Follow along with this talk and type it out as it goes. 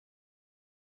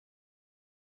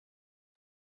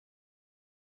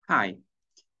Hi.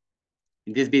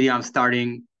 In this video, I'm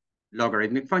starting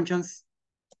logarithmic functions.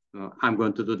 I'm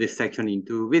going to do this section in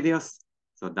 2 videos.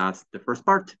 So that's the first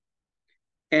part.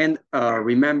 And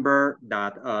remember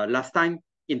that last time,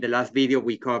 in the last video,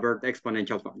 we covered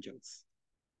exponential functions.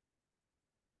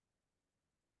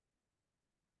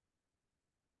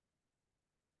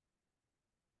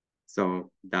 So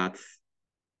that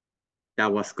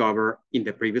was covered in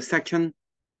the previous section.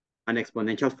 An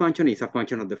exponential function is a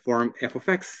function of the form f of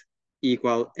x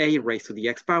equal a raised to the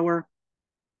x power,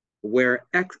 where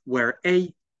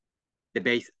a, the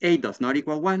base a does not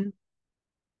equal 1.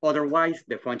 Otherwise,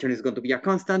 the function is going to be a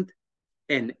constant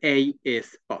and a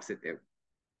is positive.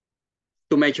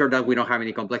 To make sure that we don't have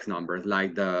any complex numbers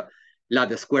like the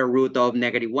square root of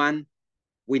 -1,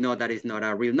 we know that is not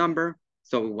a real number,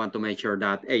 so we want to make sure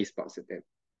that a is positive.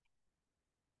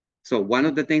 So one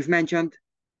of the things mentioned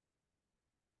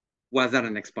was that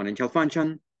an exponential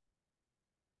function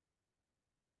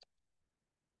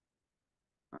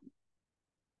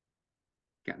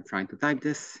okay, I'm trying to type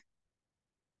this.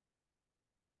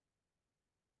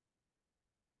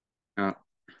 An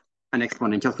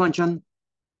exponential function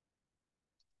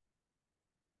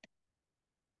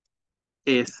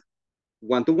is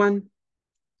 1-to-1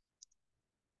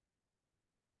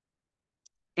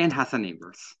 and has an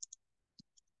inverse.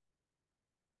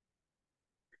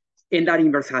 And that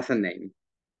inverse has a name.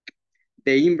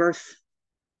 The inverse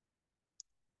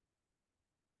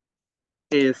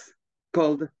is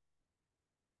called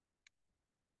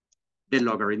the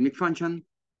logarithmic function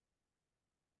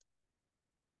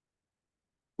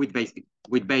with base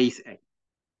a.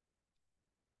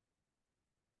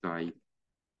 So I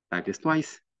type this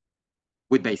twice,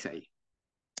 with base a.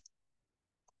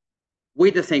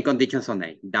 With the same conditions on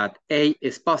a, that a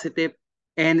is positive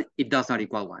and it does not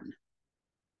equal 1.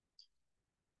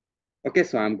 Okay,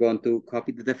 so I'm going to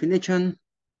copy the definition.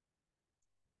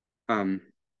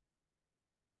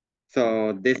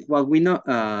 So this is what we know.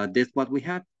 This is what we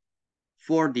have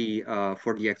for the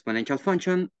exponential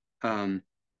function.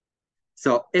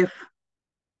 So if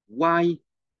y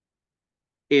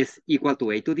is equal to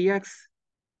a to the x,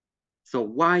 so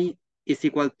y is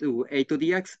equal to a to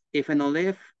the x if and only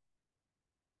if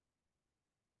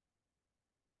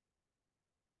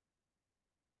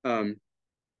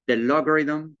the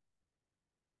logarithm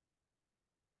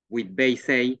with base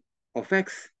a of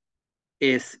x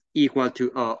is equal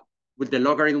to with the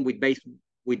logarithm with base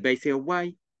a of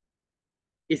y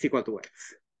is equal to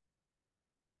x.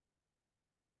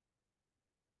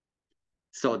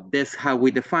 So this is how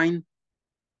we define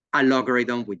a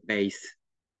logarithm with base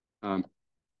a.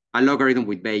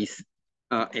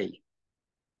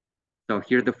 So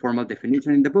here's the formal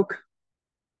definition in the book.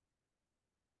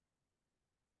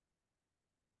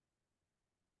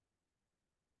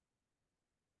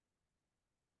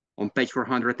 On page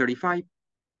 435,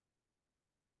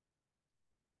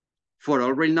 for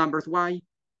all real numbers y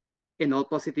and all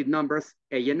positive numbers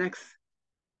a and x,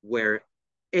 where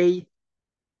a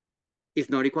is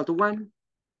not equal to 1,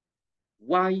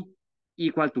 y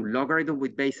equal to logarithm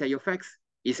with base a of x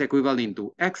is equivalent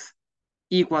to x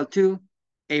equal to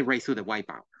a raised to the y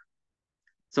power.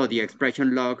 So the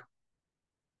expression log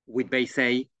with base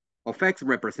a of x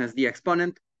represents the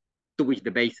exponent to which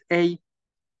the base a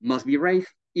must be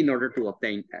raised in order to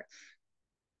obtain x.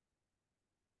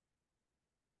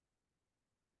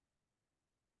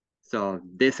 So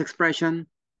this expression,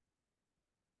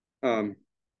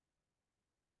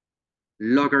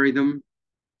 logarithm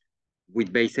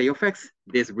with base a of x,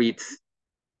 this reads,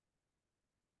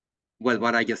 well,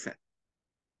 what I just said.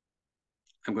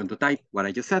 I'm going to type what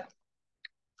I just said.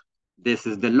 This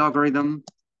is the logarithm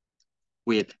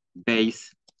with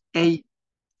base a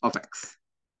of x.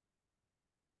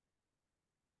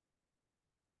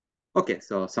 Okay,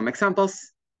 so some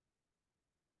examples.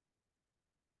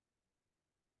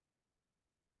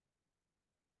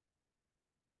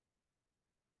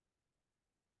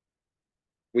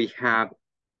 We have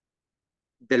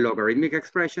the logarithmic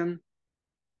expression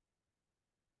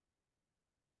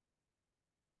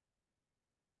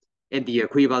and the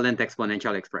equivalent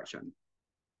exponential expression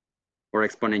or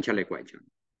exponential equation.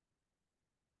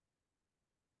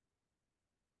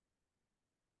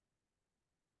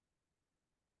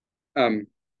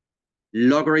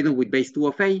 Logarithm with base 2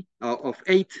 of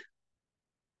 8.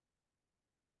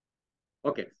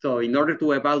 Okay, so in order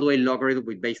to evaluate logarithm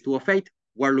with base 2 of 8,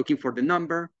 we're looking for the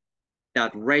number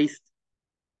that raised,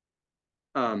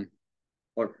 we're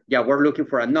looking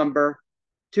for a number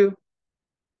 2.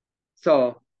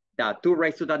 So that 2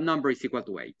 raised to that number is equal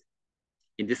to 8.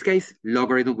 In this case,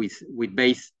 logarithm with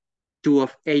base 2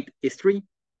 of 8 is 3,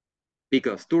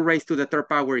 because 2 raised to the third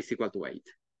power is equal to 8.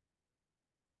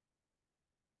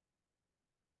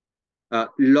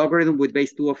 Logarithm with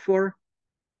base 2 of 4.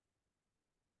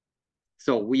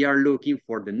 So we are looking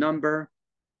for the number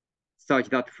such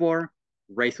that 4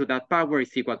 raised to that power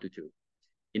is equal to 2.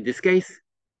 In this case,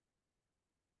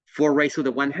 4 raised to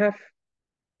the 1/2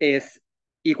 is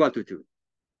equal to 2.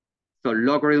 So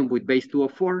logarithm with base 2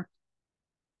 of 4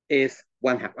 is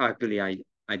 1/2. Actually, I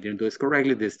didn't do this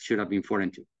correctly. This should have been 4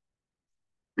 and 2.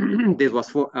 This was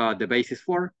 4, the base is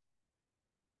 4.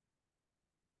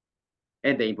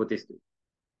 And the input is 2.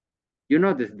 You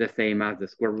know this is the same as the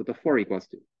square root of 4 equals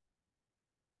 2.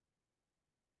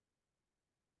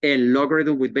 And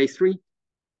logarithm with base 3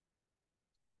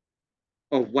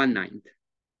 of 1/9.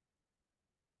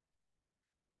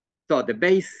 So the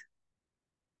base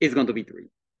is going to be 3.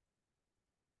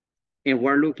 And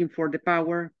we're looking for the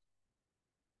power.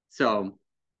 So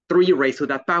 3 raised to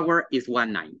that power is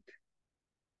 1/9.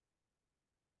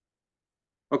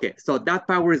 Okay, so that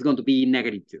power is going to be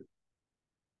 -2.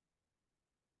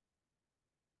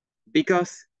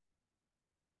 Because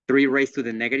 3 raised to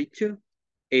the -2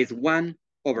 is 1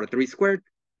 over 3 squared,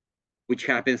 which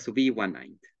happens to be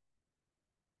 1/9.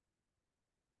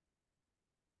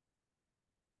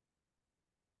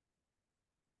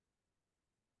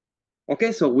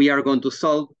 Okay, so we are going to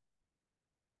solve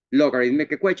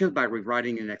logarithmic equations by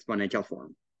rewriting in exponential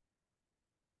form.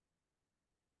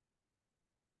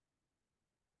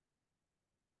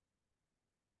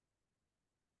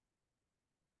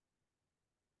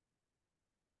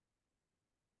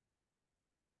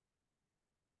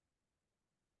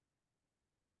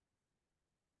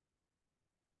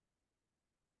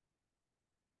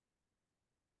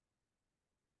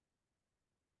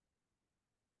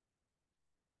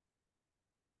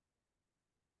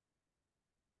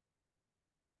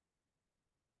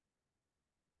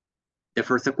 The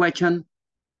first equation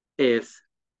is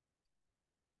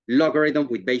logarithm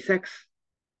with base x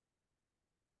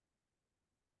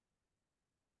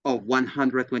of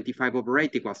 125 over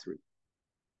 8 equals 3.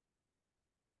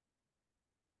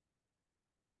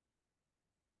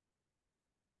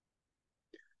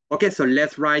 Okay, so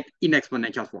let's write in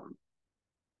exponential form.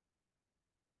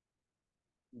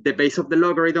 The base of the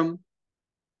logarithm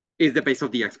is the base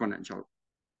of the exponential.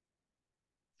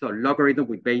 So logarithm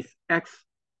with base x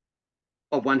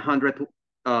of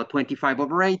 125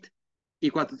 over 8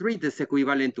 equal to 3. This is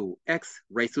equivalent to x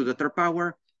raised to the third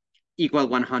power equal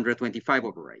 125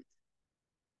 over 8.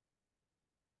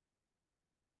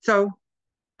 So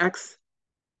x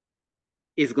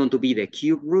is going to be the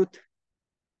cube root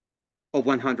of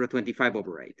 125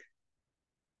 over 8.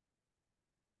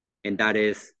 And that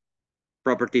is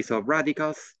properties of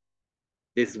radicals.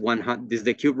 This is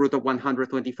the cube root of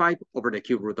 125 over the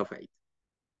cube root of 8.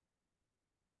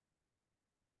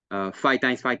 5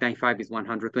 times 5 times 5 is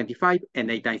 125, and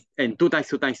 2 times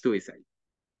 2 times 2 is 8.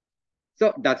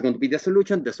 So that's going to be the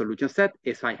solution. The solution set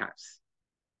is 5/2.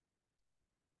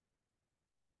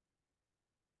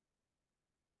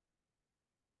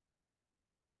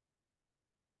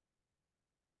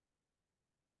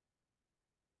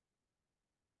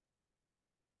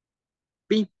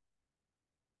 B.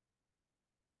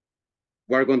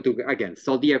 We're going to, again,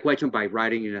 solve the equation by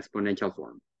writing in exponential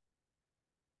form.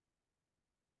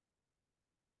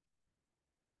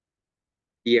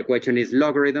 The equation is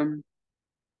logarithm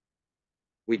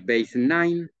with base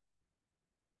 9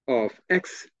 of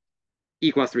x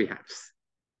equals 3/2.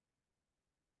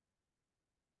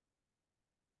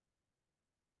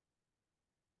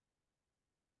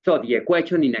 So the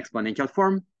equation in exponential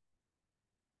form,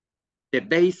 the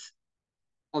base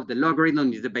of the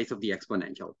logarithm is the base of the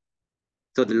exponential.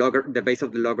 So the base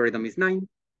of the logarithm is 9,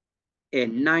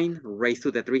 and 9 raised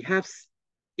to the 3/2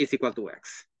 is equal to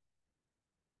x.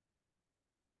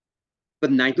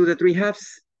 But 9 to the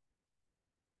 3/2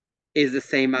 is the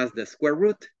same as the square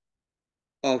root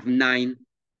of 9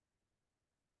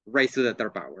 raised to the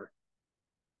third power.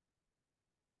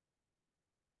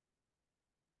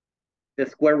 The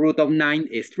square root of 9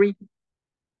 is 3.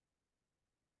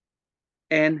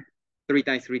 And 3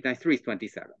 times 3 times 3 is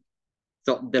 27.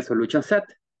 So the solution set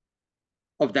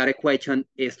of that equation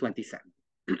is 27.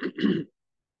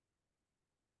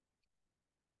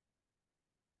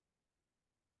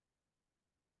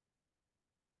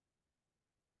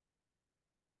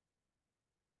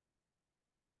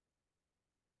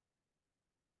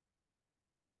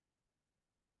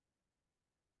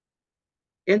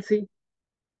 And see,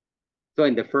 so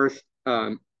in the first,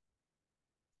 in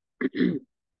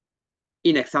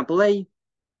example A,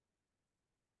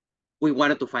 we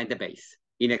wanted to find the base.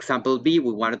 In example B,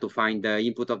 we wanted to find the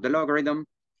input of the logarithm.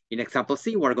 In example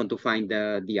C, we're going to find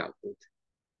the output.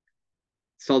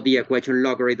 Solve the equation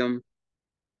logarithm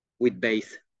with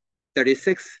base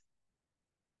 36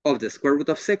 of the square root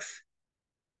of 6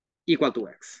 equal to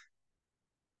x.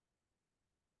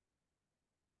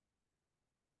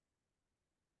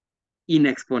 In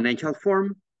exponential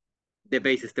form, the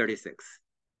base is 36.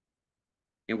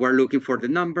 And we're looking for the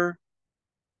number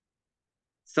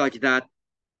such that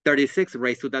 36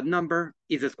 raised to that number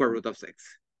is the square root of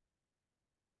 6.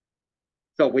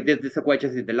 So we did these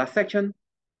equations in the last section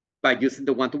by using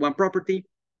the one-to-one property.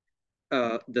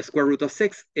 The square root of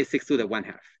 6 is 6 to the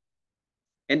 1/2.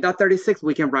 And that 36,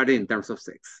 we can write it in terms of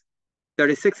 6.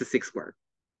 36 is 6 squared.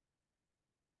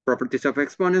 Properties of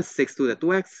exponents, 6 to the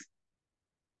 2x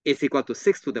is equal to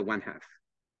 6 to the 1/2.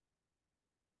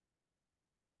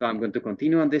 So I'm going to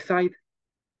continue on this side.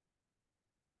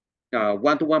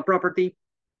 One-to-one property.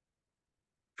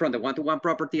 From the one-to-one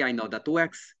property, I know that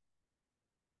 2x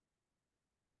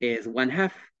is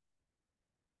 1/2.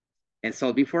 And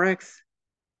solving for x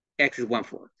is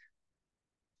 1/4.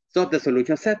 So the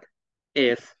solution set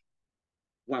is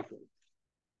 1/4.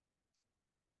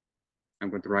 I'm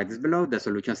going to write this below. The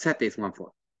solution set is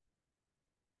 1/4.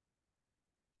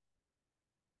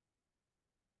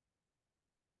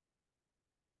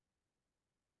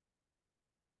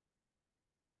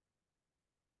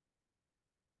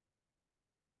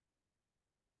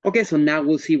 Okay, so now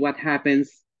we'll see what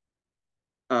happens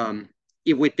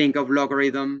if we think of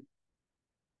logarithm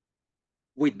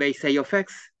with base a of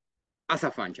x as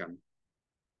a function.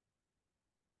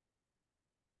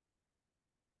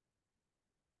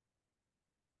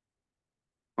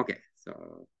 Okay,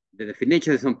 so the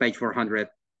definition is on page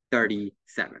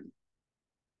 437.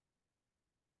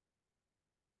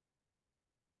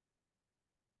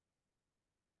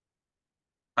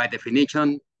 By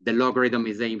definition, the logarithm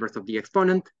is the inverse of the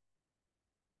exponent.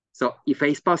 So if a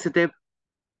is positive,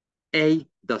 a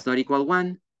does not equal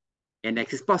 1, and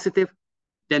x is positive,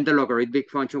 then the logarithmic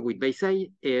function with base a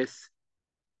is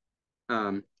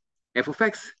f of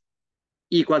x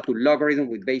equal to logarithm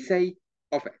with base a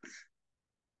of x.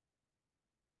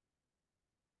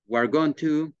 We're going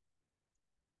to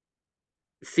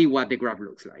see what the graph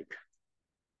looks like.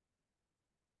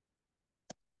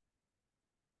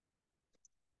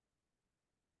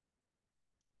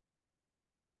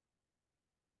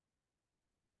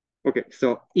 Okay,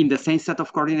 so in the same set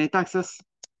of coordinate axes,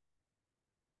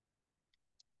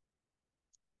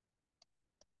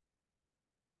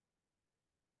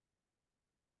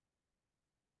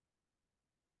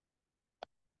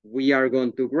 we are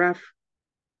going to graph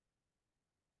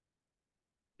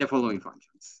the following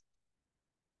functions.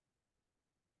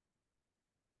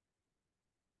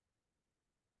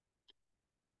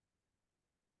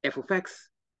 F of x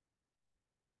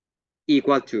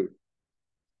equal to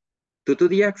 2 to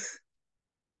the x,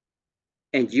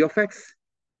 and g of x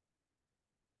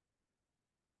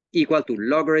equal to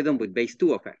logarithm with base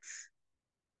 2 of x.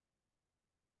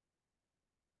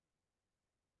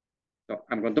 So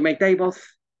I'm going to make tables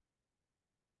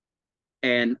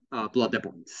and plot the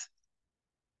points.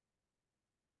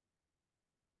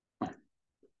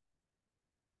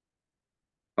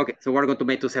 Okay, so we're going to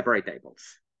make two separate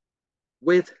tables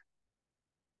with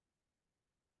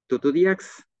 2 to the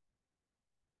x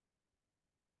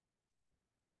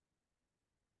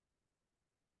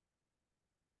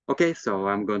Okay, so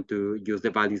I'm going to use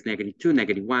the values -2,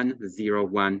 -1, 0,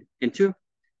 1, and 2.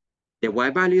 The y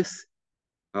values,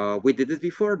 we did this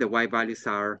before. The y values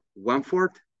are 1/4,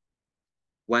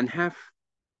 1/2,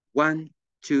 1,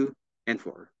 2, and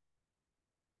 4.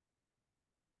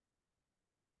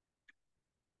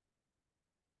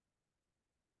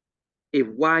 If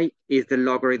y is the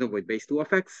logarithm with base 2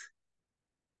 of x,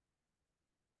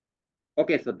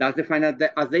 okay, so that's defined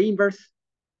as the inverse.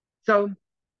 So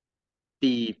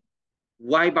the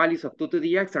y values of 2 to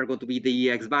the x are going to be the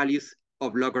x values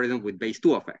of logarithm with base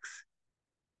 2 of x.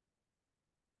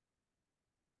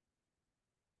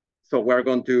 So we're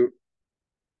going to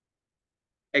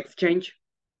exchange,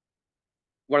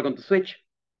 we're going to switch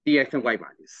the x and y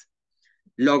values.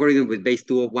 Logarithm with base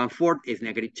 2 of 1/4 is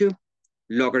 -2.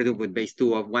 Logarithm with base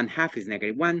 2 of 1/2 is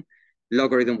 -1.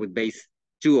 Logarithm with base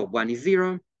 2 of 1 is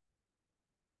 0.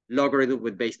 Logarithm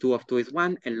with base 2 of 2 is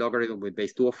 1. And logarithm with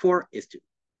base 2 of 4 is 2.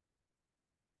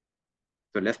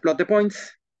 So let's plot the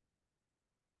points.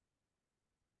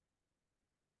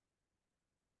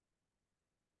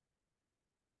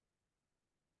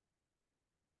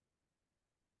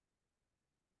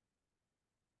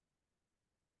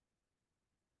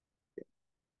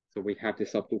 So we have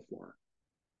this up to 4.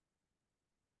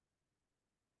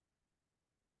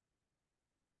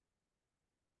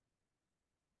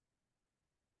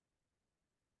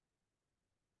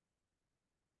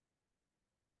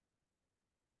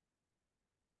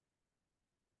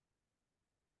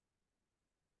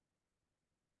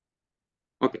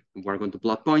 We're going to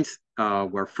plot points.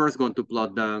 We're first going to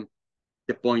plot the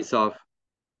points of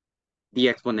the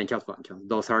exponential function.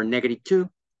 Those are -2,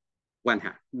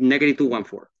 1/2, -2,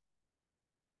 1/4,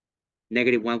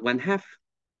 -1, 1/2,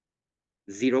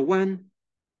 0, 1,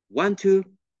 1, 2,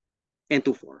 and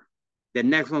 2, 4. The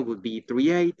next one would be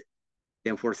 3, 8,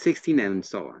 then 4, 16, and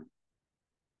so on.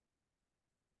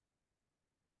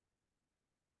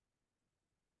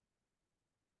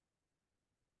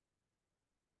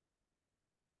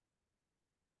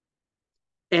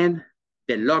 And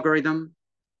the logarithm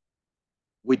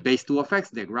with base 2 of x,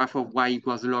 the graph of y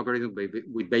equals the logarithm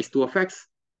with base 2 of x.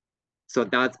 So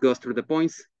that goes through the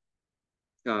points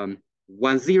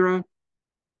 1, 0,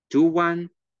 2, 1,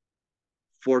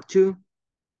 4, 2,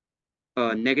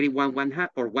 -1, 1/2,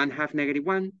 or 1/2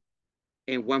 -1,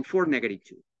 and 1, 4,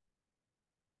 -2.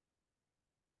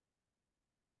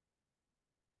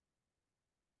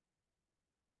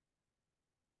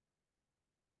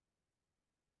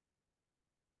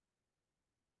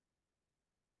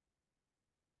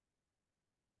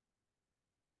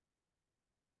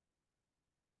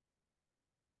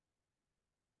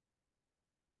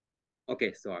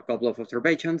 Okay, so a couple of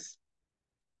observations.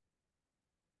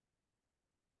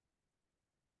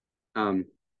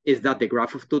 Is that the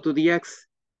graph of 2 to the x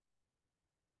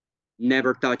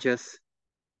never touches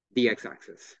the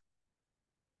x-axis.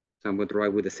 So I'm going to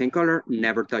write with the same color,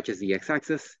 never touches the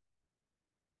x-axis.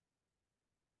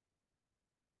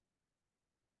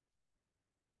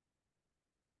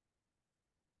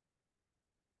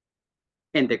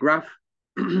 And the graph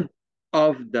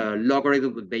of the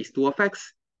logarithm with base 2 of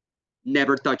x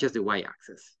never touches the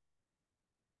y-axis.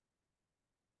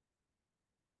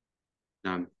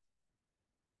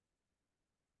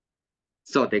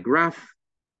 So the graph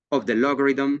of the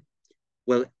logarithm,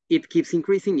 well, it keeps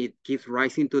increasing, it keeps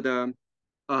rising to the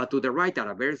right at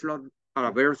a very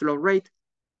slow rate.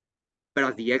 But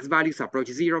as the x values approach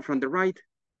 0 from the right,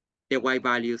 the y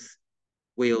values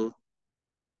will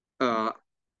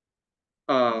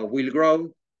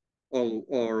grow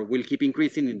or will keep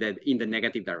increasing in the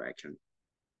negative direction.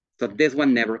 So this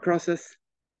one never crosses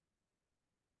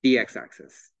the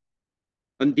x-axis,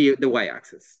 on the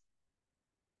y-axis.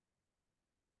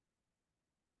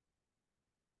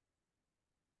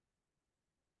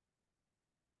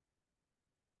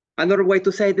 Another way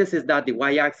to say this is that the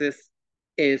y-axis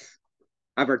is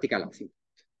a vertical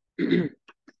asymptote.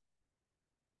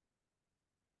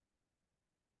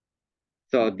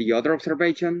 So the other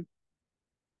observation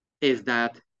is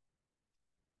that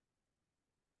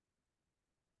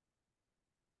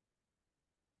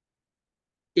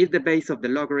if the base of the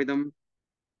logarithm,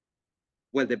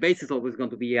 well, the base is always going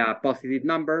to be a positive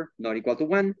number, not equal to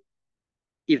 1.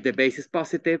 If the base is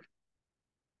positive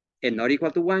and not equal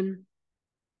to 1,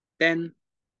 then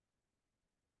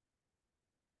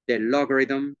the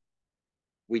logarithm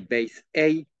with base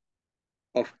a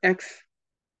of x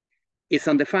is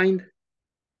undefined.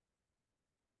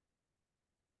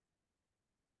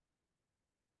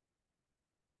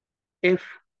 If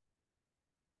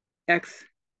x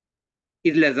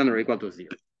is less than or equal to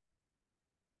 0.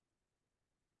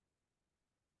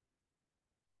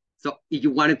 So if you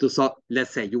wanted to solve,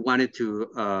 let's say you wanted to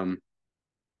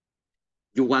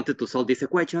solve this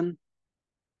equation,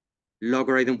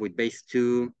 logarithm with base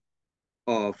 2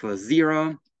 of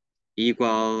 0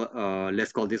 equal,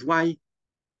 let's call this y.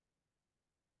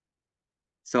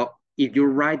 So if you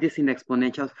write this in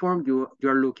exponential form,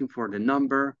 you're looking for the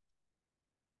number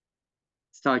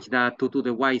such that 2 to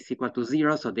the y is equal to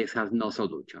 0, so this has no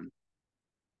solution.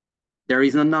 There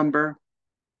is no number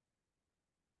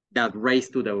that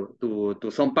raised to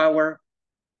some power,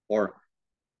 or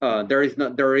there is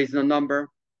no number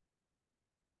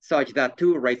such that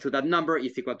 2 raised to that number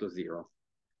is equal to 0.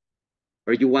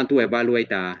 Or you want to evaluate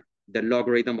the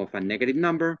logarithm of a negative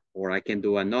number, or I can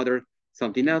do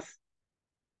something else.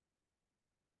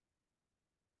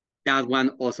 That one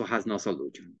also has no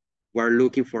solution. We're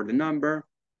looking for the number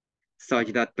such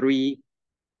that 3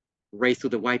 raised to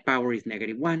the y power is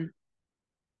 -1.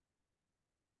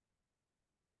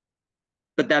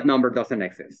 But that number doesn't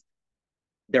exist.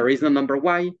 There is no number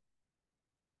y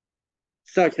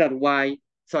such that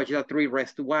 3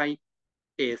 raised to y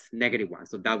is -1.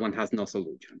 So that one has no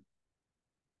solution.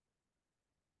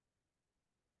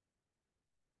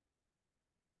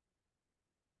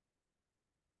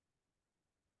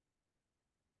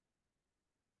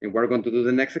 And we're going to do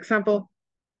the next example,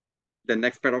 the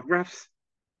next pair of graphs.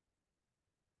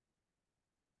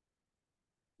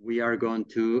 We are going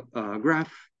to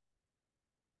graph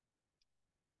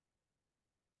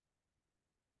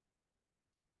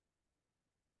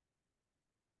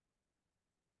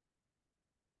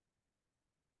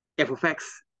f of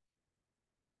x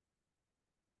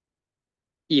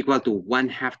equal to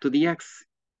 1/2 to the x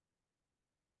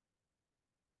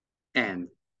and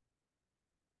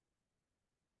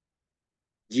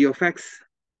g of x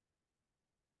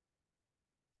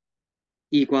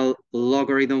equal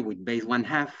logarithm with base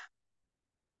 1/2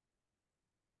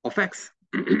 of x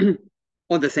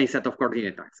on the same set of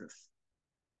coordinate axes.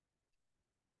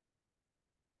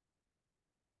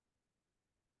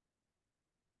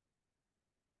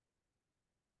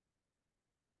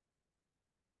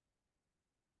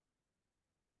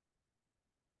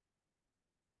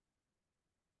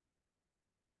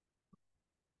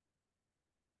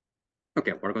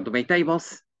 Okay, we're going to make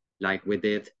tables like we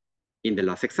did in the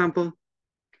last example.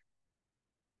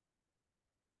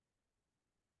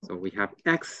 So we have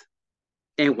x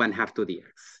and 1/2 to the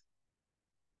x.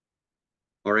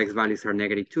 Our x values are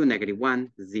 -2,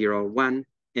 -1, 0, 1,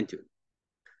 and 2.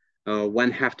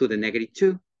 1/2 to the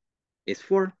 -2 is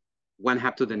 4.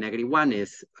 1/2 to the -1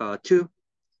 is 2.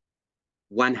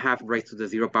 1/2 raised to the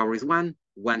 0 power is 1.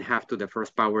 1/2 to the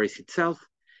first power is itself.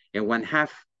 And 1/2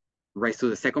 raised to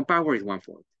the second power is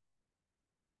 1/4.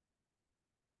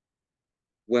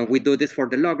 When we do this for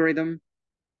the logarithm,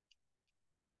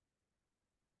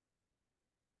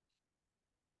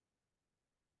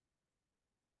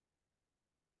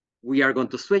 we are going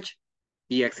to switch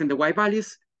the x and the y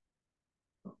values,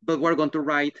 but we're going to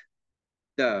write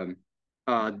the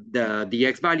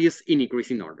x values in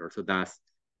increasing order. So that's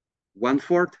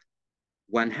 1/4,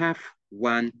 1/2,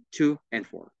 1, 2, and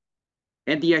 4.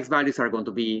 And the x values are going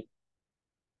to be,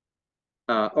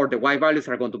 or the y values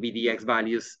are going to be the x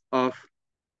values of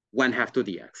 1/2 to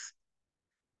the x.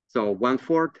 So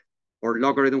 1/4 or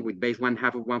logarithm with base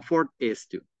 1/2 of 1/4 is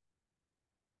 2.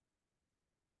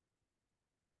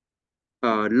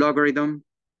 Logarithm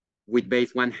with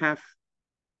base 1/2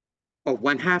 of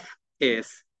 1/2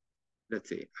 is, let's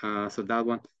see, so that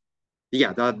one,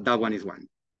 yeah, that one is 1.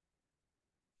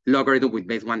 Logarithm with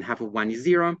base 1/2 of 1 is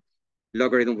 0.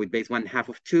 Logarithm with base 1/2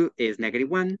 of 2 is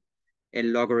 -1.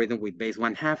 And logarithm with base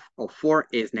 1/2 of 4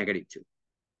 is -2.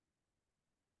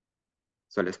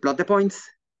 So let's plot the points.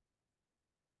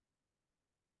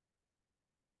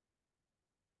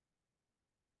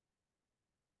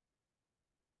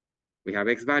 We have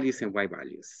x values and y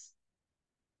values.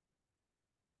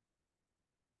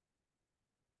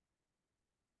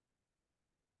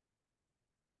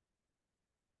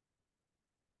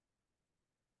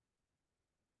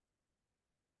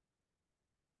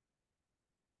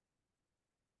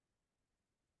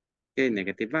 Okay,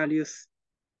 negative values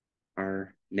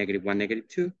are -1,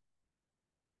 -2.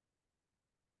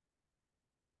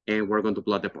 And we're going to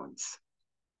plot the points.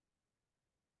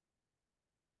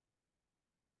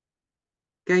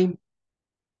 Okay,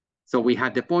 so we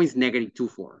have the points -2,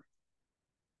 4.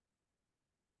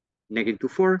 -2,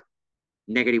 4,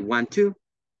 -1, 2,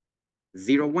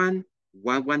 0, 1,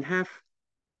 1, 1/2,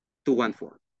 2,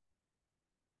 1/4.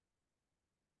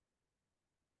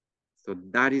 So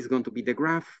that is going to be the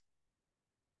graph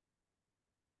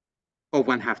of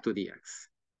 1/2 to the x.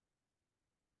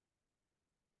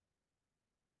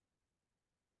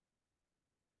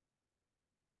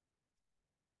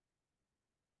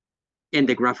 And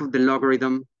the graph of the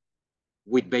logarithm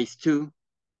with base 2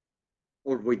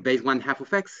 or with base 1/2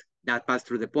 of x that passed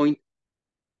through the point.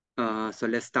 So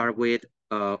let's start with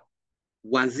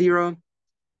 1, 0,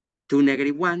 2,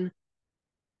 -1,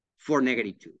 4,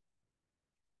 -2.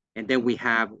 And then we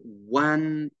have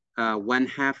 1,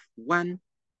 1/2, 1,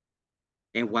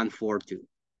 and 1/4, 2.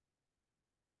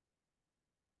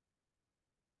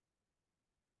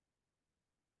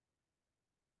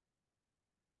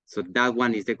 So that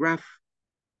one is the graph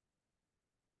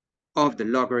of the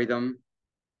logarithm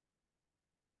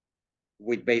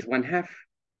with base 1/2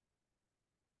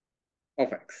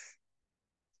 of x.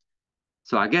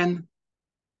 So again,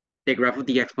 the graph of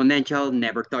the exponential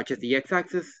never touches the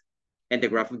x-axis, and the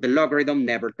graph of the logarithm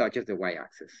never touches the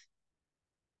y-axis.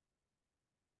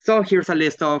 So here's a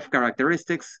list of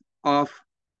characteristics of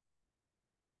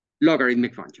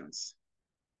logarithmic functions.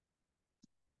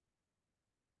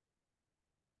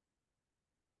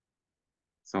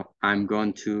 So I'm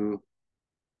going to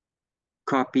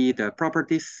copy the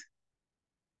properties.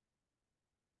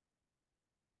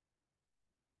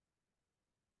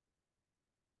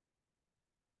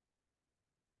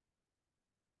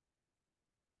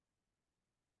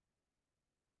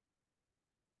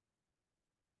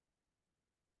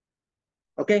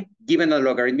 Okay, given a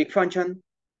logarithmic function,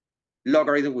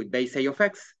 logarithm with base a of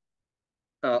x,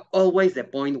 always the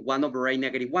point 1 over a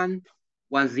 -1,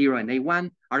 1, 0, and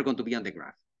a1 are going to be on the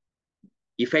graph.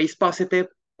 If a is positive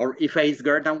or if a is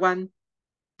greater than 1,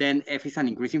 then f is an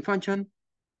increasing function.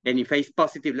 And if a is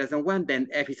positive less than 1, then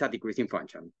f is a decreasing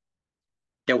function.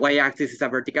 The y-axis is a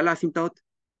vertical asymptote,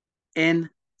 and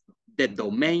the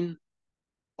domain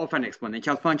of an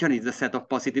exponential function is the set of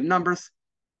positive numbers,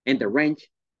 and the range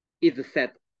is the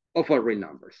set of all real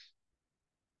numbers.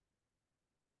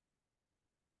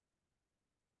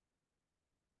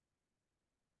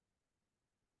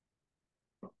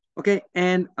 Okay,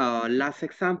 and last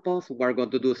examples, we're going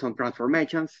to do some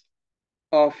transformations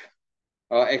of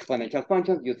exponential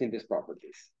functions using these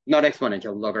properties. Not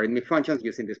exponential, logarithmic functions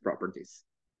using these properties.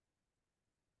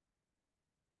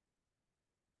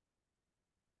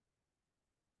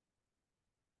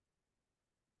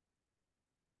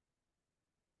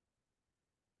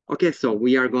 Okay, so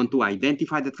we are going to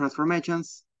identify the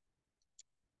transformations.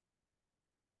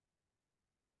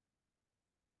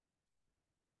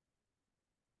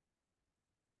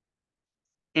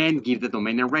 And give the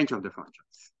domain and range of the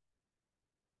functions.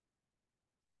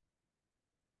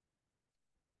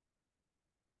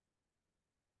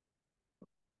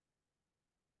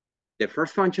 The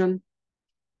first function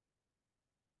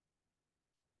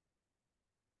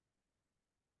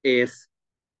is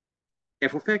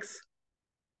f of x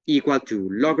equal to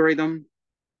logarithm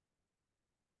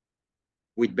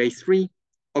with base 3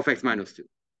 of x minus 2.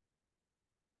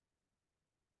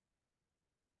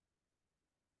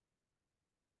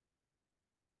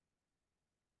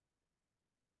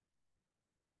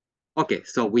 Okay,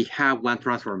 so we have one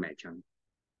transformation.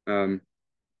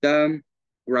 The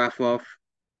graph of,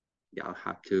 yeah, I'll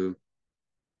have to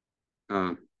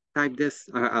type this,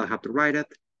 I'll have to write it.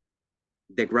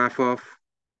 The graph of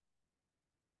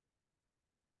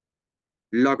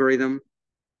logarithm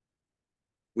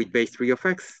with base 3 of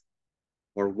x,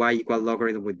 or y equal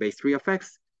logarithm with base 3 of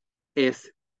x,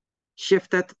 is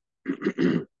shifted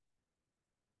 2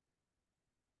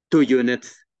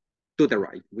 units to the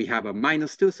right. We have a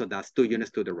minus 2, so that's 2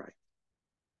 units to the right.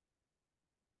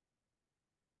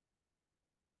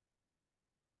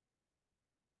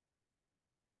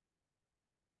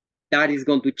 That is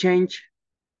going to change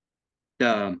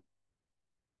the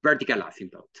vertical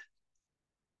asymptote.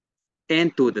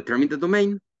 And to determine the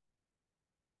domain,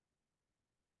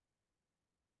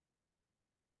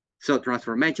 so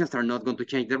transformations are not going to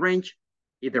change the range.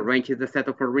 If the range is the set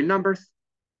of all real numbers,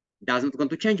 that's not going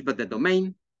to change, but the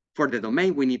domain, for the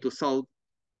domain, we need to solve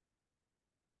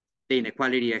the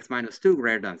inequality x minus 2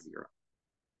 greater than 0.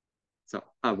 So,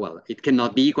 well, it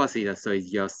cannot be equal, so it's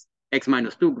just x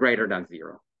minus 2 greater than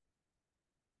 0.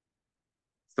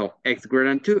 So x greater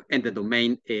than 2, and the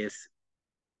domain is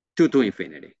 2 to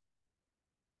infinity.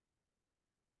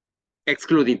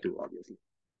 Excluding 2, obviously.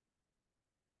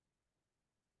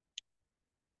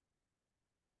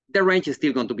 The range is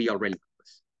still going to be all real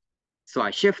numbers. So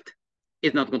I shift,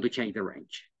 it's not going to change the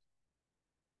range.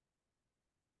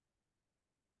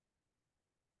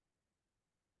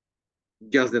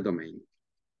 Just the domain.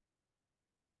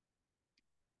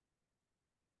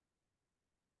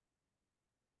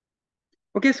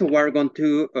 Okay, so we're going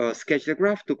to sketch the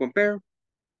graph to compare.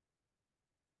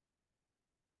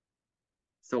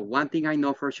 So one thing I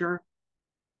know for sure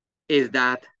is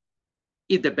that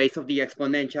if the base of the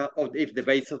exponential, or if the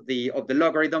base of the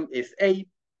logarithm is a,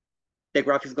 the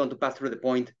graph is going to pass through the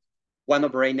point 1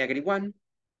 over a negative 1,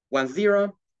 1,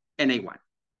 0, and a 1.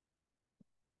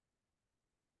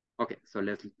 Okay, so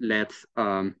let's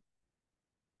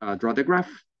draw the graph.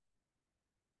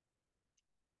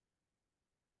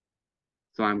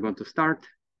 So I'm going to start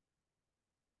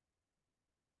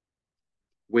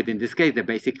with, in this case, the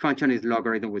basic function is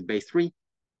logarithm with base 3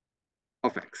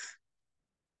 of x.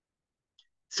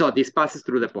 So this passes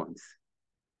through the points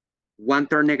 1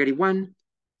 turn negative 1,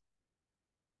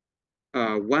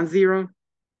 1, 0,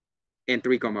 and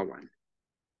 3, 1.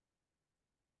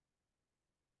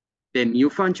 The new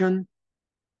function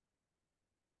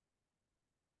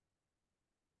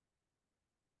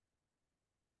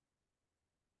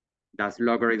that's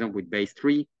logarithm with base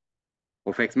 3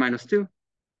 of x minus 2.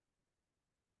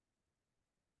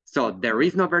 So there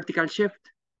is no vertical shift.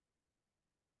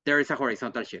 There is a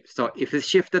horizontal shift. So if it's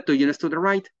shifted 2 units to the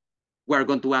right, we're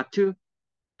going to add 2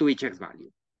 to each x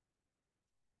value.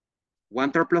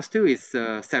 1 third plus 2 is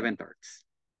 7 thirds.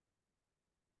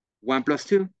 1 plus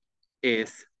 2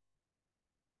 is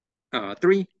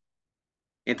 3,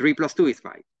 and 3 plus 2 is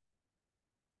 5.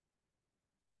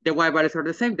 The y values are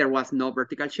the same. There was no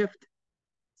vertical shift.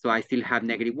 So I still have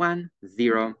negative 1,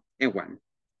 0, and 1.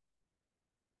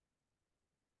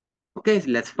 Okay, so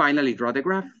let's finally draw the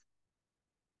graph.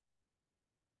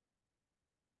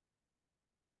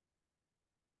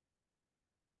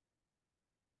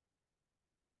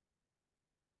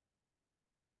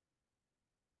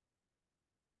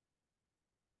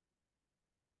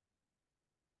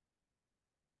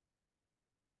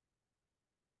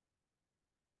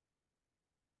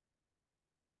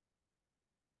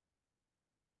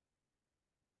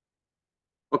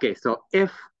 Okay, so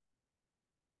if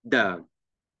the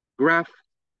graph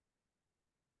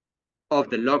of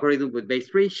the logarithm with base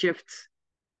 3 shifts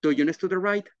 2 units to the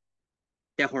right,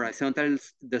 the horizontal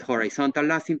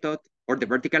asymptote or the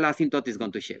vertical asymptote is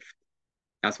going to shift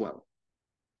as well.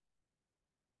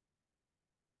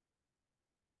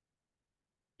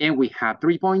 And we have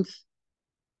 3 points.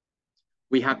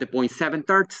 We have the point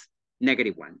 7/3,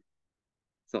 -1.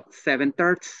 So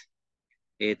 7/3,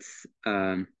 it's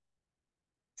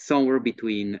somewhere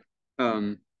between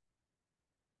 2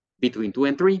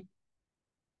 and 3.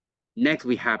 Next,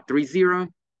 we have 3,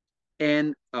 0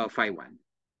 and 5, 1.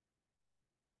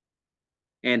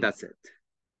 And that's it.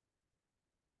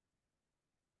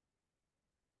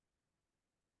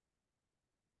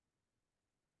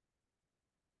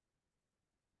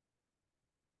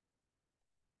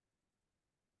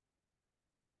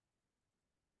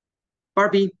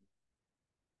 Part B.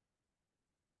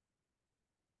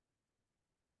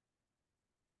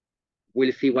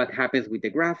 We'll see what happens with the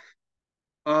graph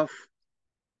of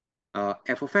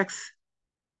f of x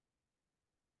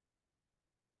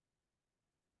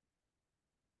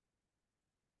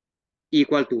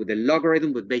equal to the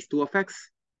logarithm with base 2 of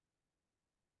x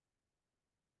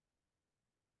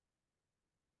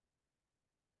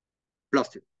plus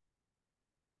 2.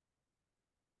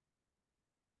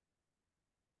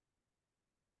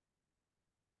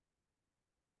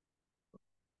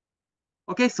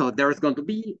 Okay, so there's going to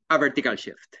be a vertical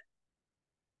shift.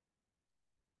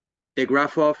 The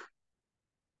graph of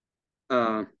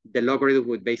the logarithm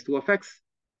with base 2 of x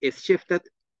is shifted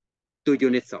 2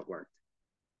 units upward.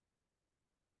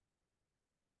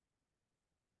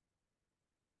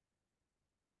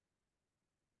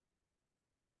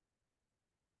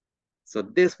 So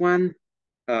this one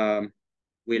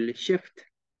will shift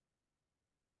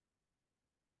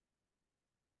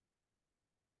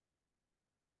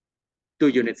 2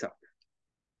 units up.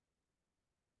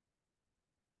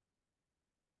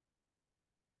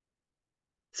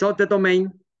 So the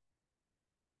domain,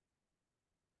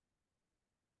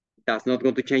 that's not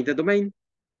going to change the domain.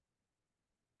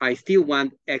 I still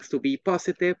want x to be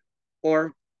positive,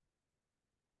 or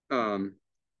the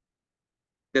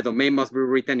domain must be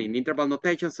written in interval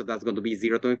notation, so that's going to be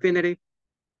 0 to infinity.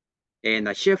 And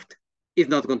a shift is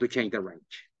not going to change the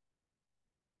range.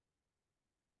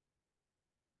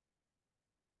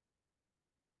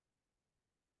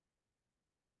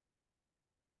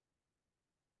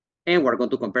 And we're going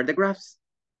to compare the graphs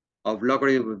of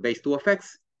logarithm with base 2 of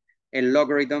x and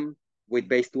logarithm with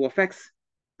base 2 of x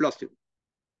plus 2.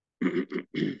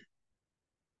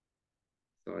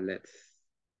 So let's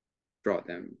draw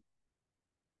them.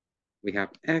 We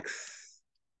have x,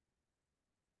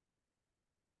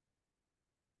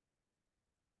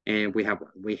 and we have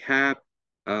 1/2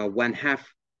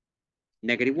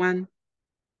 -1,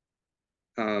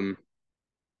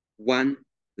 1,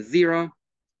 0,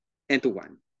 and 2,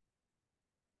 1.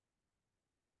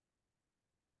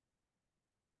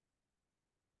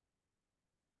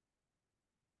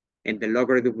 And the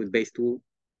logarithm with base 2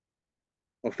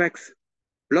 of x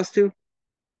plus 2,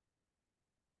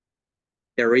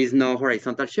 there is no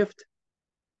horizontal shift,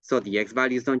 so the x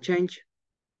values don't change.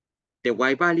 The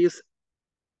y values,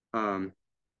 we're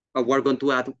going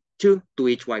to add 2 to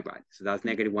each y value. So that's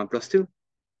 -1 plus 2,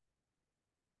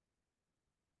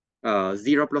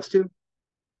 0 plus 2,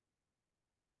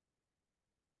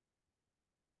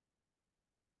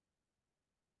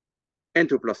 and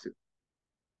 2 plus 2.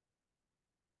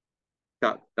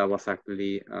 That was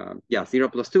actually, 0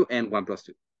 plus 2 and 1 plus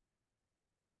 2.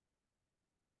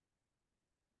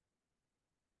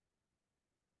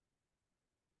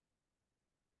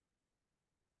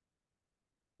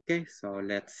 Okay, so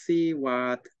let's see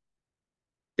what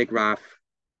the graph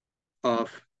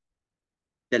of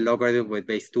the logarithm with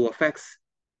base 2 of x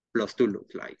plus 2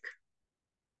 looks like.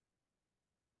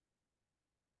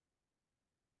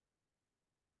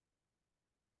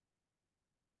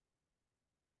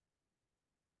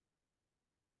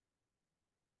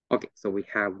 Okay, so we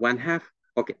have 1/2.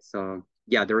 Okay, so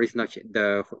yeah, there is no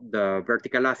the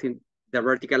vertical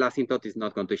asymptote is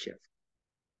not going to shift.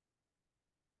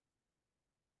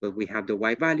 But we have the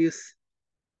y values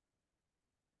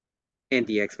and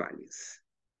the x values.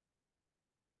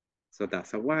 So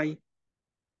that's a y.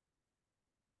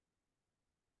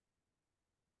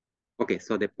 Okay,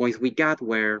 so the points we got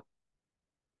were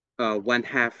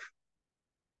 1/2,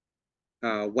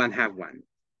 1/2, 1.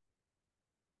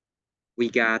 We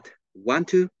got 1,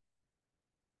 2,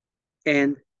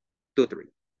 and 2, 3.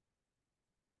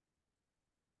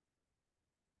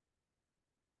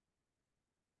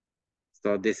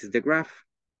 So this is the graph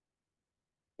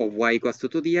of y equals to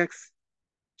 2 dx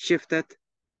shifted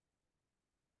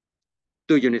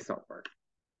 2 units upward.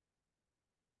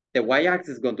 The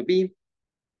y-axis is going to be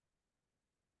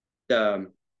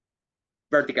the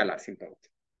vertical asymptote.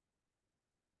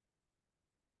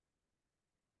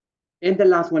 And the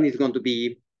last one is going to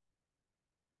be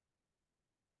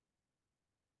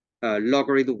a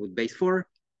logarithm with base 4.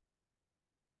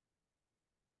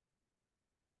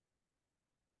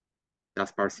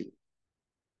 That's part C.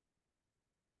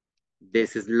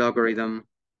 This is logarithm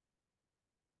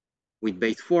with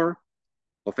base 4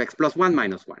 of x plus 1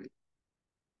 minus 1.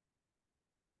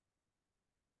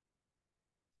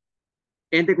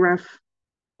 And the graph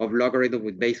of logarithm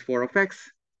with base 4 of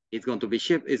x is going to be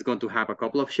is going to have a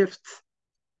couple of shifts.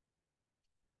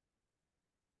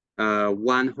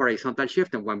 One horizontal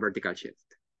shift and one vertical shift.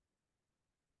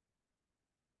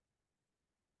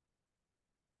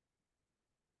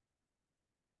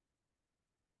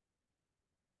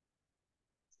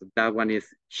 So that one is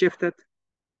shifted.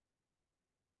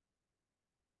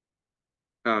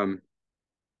 1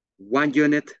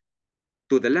 unit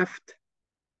to the left.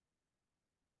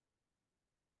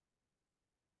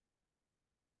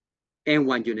 And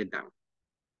 1 unit down.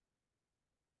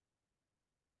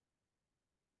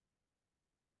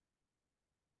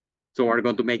 So we're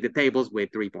going to make the tables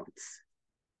with 3 points.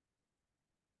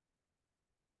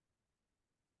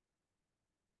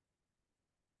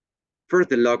 First,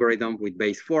 the logarithm with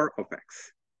base 4 of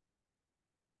x,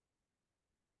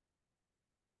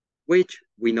 which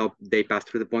we know they pass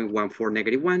through the point 1, 4,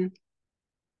 negative 1.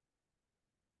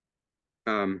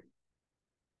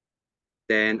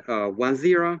 Then 1,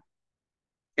 0,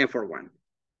 and 4, 1.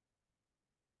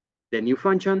 The new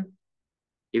function,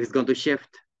 if it's going to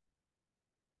shift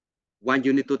 1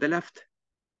 unit to the left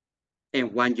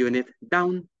and 1 unit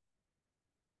down,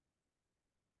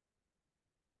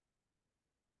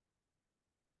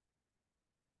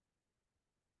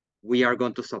 we are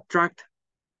going to subtract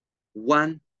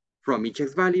 1 from each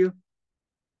x value.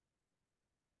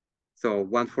 So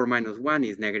 1, 4 minus 1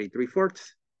 is negative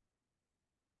 3/4.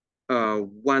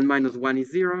 1 minus 1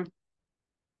 is 0.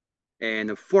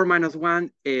 And 4 minus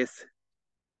 1 is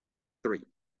 3.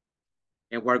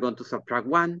 And we're going to subtract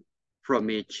 1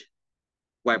 from each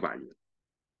y value.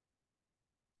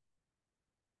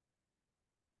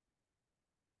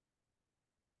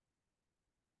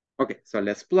 Okay, so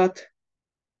let's plot.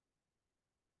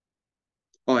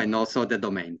 Oh, and also the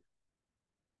domain.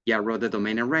 Yeah, I wrote the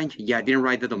domain and range. Yeah, I didn't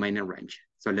write the domain and range.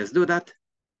 So let's do that.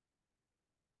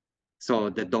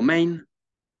 So the domain.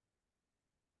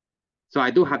 So I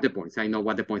do have the points. I know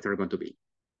what the points are going to be.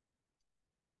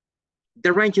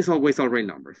 The range is always all real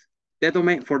numbers. The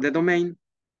domain, for the domain,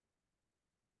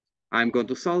 I'm going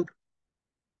to solve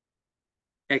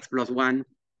x plus 1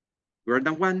 greater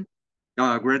than 1,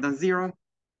 greater than 0,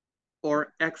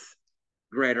 or x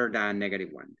greater than negative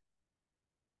 1.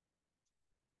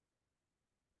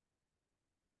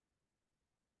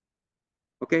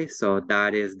 Okay, so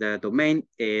that is the domain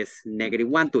is negative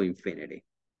 1 to infinity.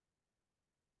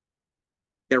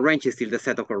 The range is still the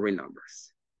set of our real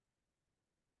numbers.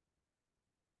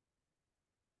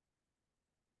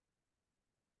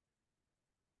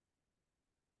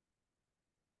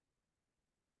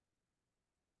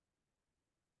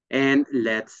 And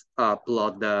let's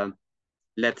plot the,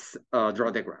 let's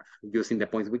draw the graph using the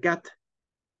points we got.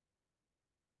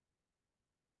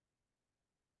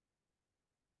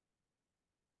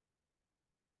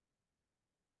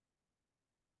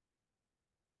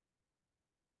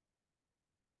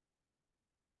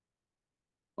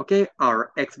 Okay,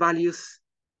 our x values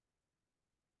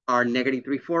are negative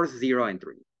 3/4, 0, and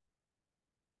 3.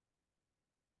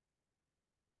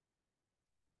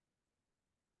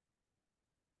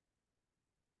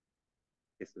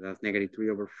 Okay, so that's negative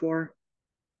 3/4.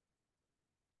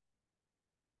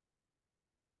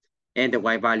 And the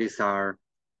y values are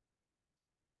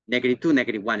negative 2,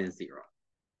 negative 1, and 0.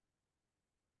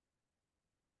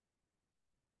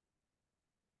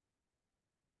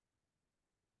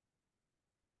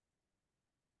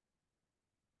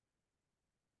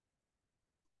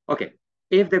 Okay,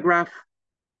 if the graph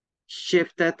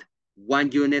shifted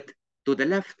 1 unit to the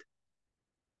left,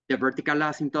 the vertical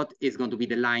asymptote is going to be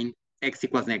the line x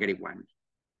equals negative 1.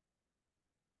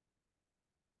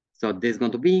 So this is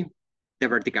going to be the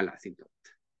vertical asymptote.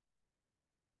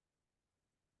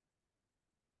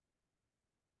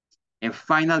 And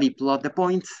finally, plot the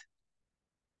points.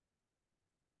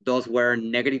 Those were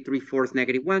negative 3/4,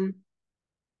 negative 1.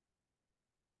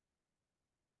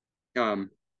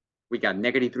 We got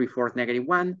negative 3/4, negative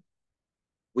 1.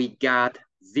 We got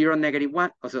 0, negative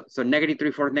 1. So negative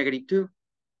 3/4, negative 2.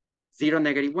 0,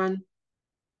 negative 1.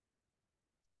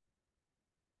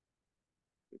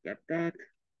 We got that.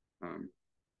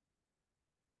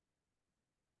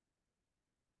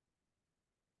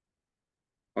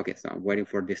 Okay, so I'm waiting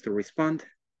for this to respond.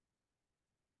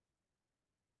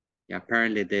 Yeah,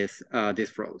 apparently this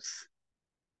froze.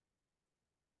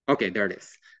 Okay, there it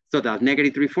is. So that's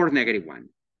negative 3/4, -1.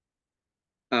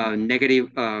 Negative,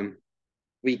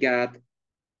 we got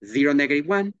 0,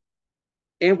 -1,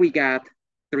 and we got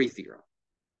 3, 0.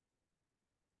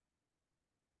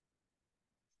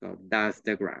 So that's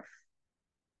the graph.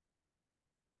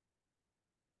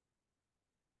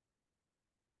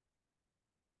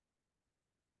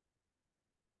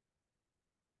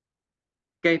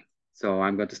 Okay, so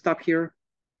I'm going to stop here.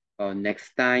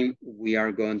 Next time, we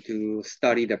are going to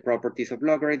study the properties of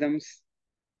logarithms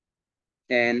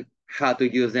and how to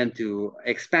use them to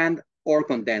expand or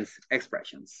condense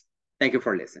expressions. Thank you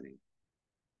for listening.